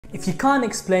If you can't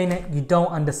explain it, you don't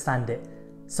understand it.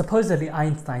 Supposedly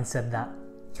Einstein said that.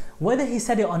 Whether he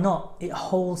said it or not, it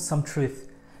holds some truth.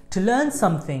 To learn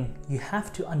something, you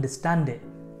have to understand it.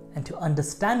 And to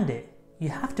understand it, you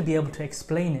have to be able to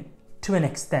explain it to an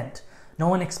extent. No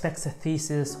one expects a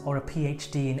thesis or a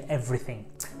PhD in everything.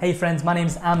 Hey friends, my name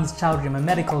is Choudhury. I'm a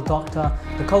medical doctor,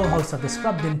 the co-host of the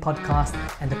Scrubbed In podcast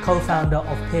and the co-founder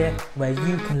of Peerr, where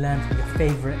you can learn from your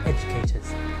favorite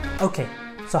educators. Okay,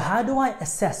 so how do I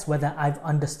assess whether I've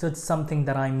understood something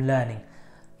that I'm learning?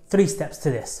 3 steps to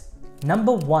this.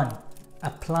 Number 1,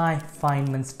 apply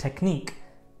Feynman's technique.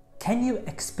 Can you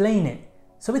explain it?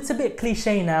 So it's a bit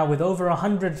cliche now with over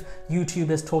 100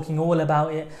 YouTubers talking all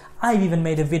about it. I've even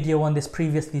made a video on this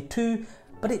previously too,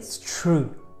 but it's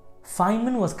true.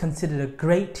 Feynman was considered a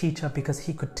great teacher because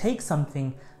he could take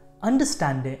something,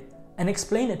 understand it, and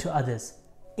explain it to others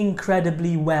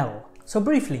incredibly well. So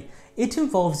briefly, it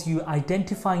involves you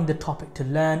identifying the topic to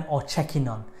learn or check in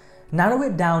on. Narrow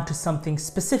it down to something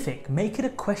specific. Make it a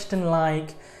question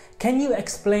like, can you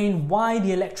explain why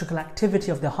the electrical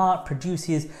activity of the heart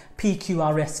produces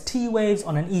PQRST waves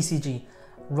on an ECG,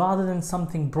 rather than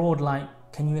something broad like,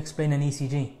 can you explain an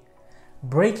ECG?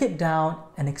 Break it down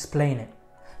and explain it.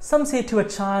 Some say to a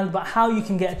child, but how you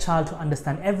can get a child to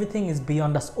understand everything is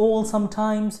beyond us all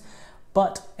sometimes,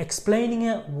 but explaining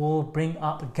it will bring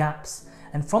up gaps.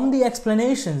 And from the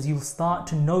explanations, you'll start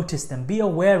to notice them, be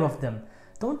aware of them.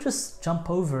 Don't just jump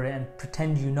over it and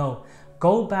pretend you know.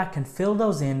 Go back and fill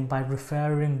those in by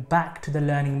referring back to the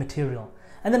learning material.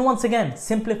 And then once again,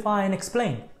 simplify and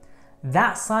explain.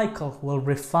 That cycle will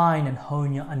refine and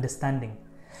hone your understanding.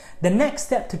 The next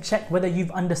step to check whether you've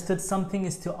understood something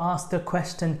is to ask the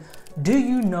question, do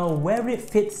you know where it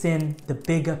fits in the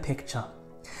bigger picture?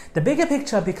 The bigger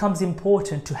picture becomes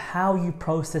important to how you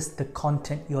process the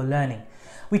content you're learning.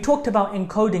 We talked about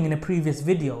encoding in a previous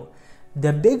video.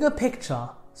 The bigger picture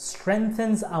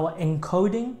strengthens our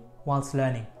encoding whilst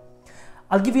learning.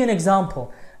 I'll give you an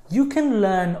example. You can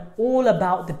learn all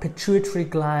about the pituitary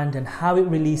gland and how it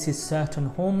releases certain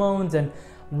hormones and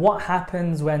what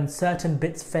happens when certain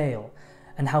bits fail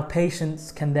and how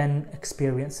patients can then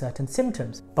experience certain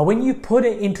symptoms. But when you put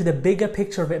it into the bigger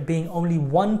picture of it being only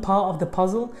one part of the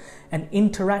puzzle and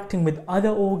interacting with other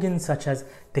organs such as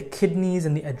the kidneys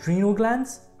and the adrenal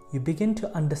glands, you begin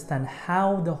to understand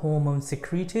how the hormones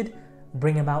secreted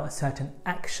bring about a certain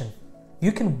action.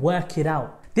 You can work it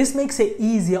out. This makes it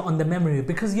easier on the memory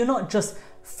because you're not just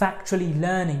factually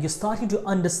learning, you're starting to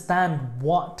understand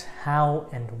what, how,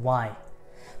 and why.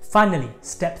 Finally,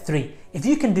 step 3. If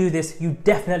you can do this, you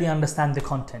definitely understand the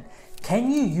content.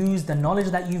 Can you use the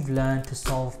knowledge that you've learned to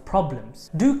solve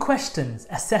problems? Do questions,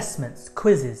 assessments,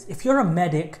 quizzes. If you're a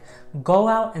medic, go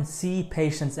out and see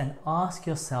patients and ask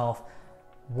yourself,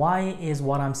 why is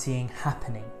what I'm seeing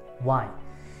happening? Why?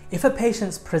 If a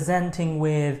patient's presenting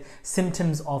with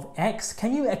symptoms of X,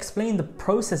 can you explain the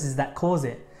processes that cause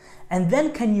it? And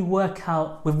then can you work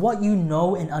out with what you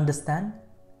know and understand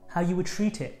how you would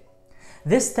treat it?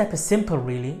 This step is simple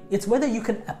really. It's whether you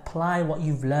can apply what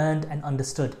you've learned and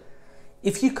understood.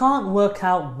 If you can't work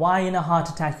out why in a heart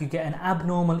attack you get an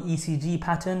abnormal ECG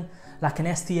pattern like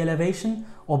an ST elevation,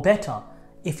 or better,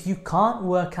 if you can't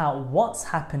work out what's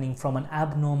happening from an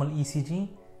abnormal ECG,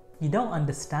 you don't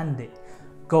understand it.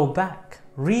 Go back,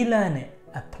 relearn it,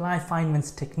 apply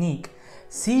Feynman's technique,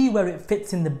 see where it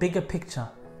fits in the bigger picture,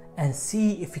 and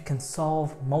see if you can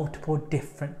solve multiple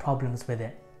different problems with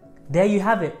it. There you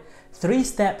have it. 3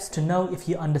 steps to know if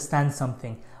you understand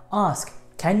something. Ask,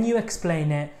 can you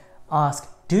explain it? Ask,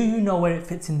 do you know where it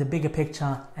fits in the bigger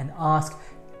picture? And ask,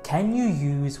 can you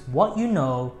use what you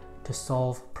know to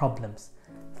solve problems?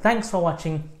 Thanks for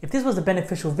watching. If this was a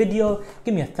beneficial video,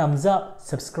 give me a thumbs up,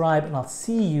 subscribe, and I'll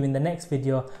see you in the next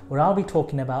video where I'll be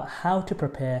talking about how to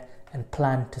prepare and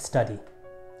plan to study.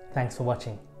 Thanks for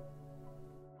watching.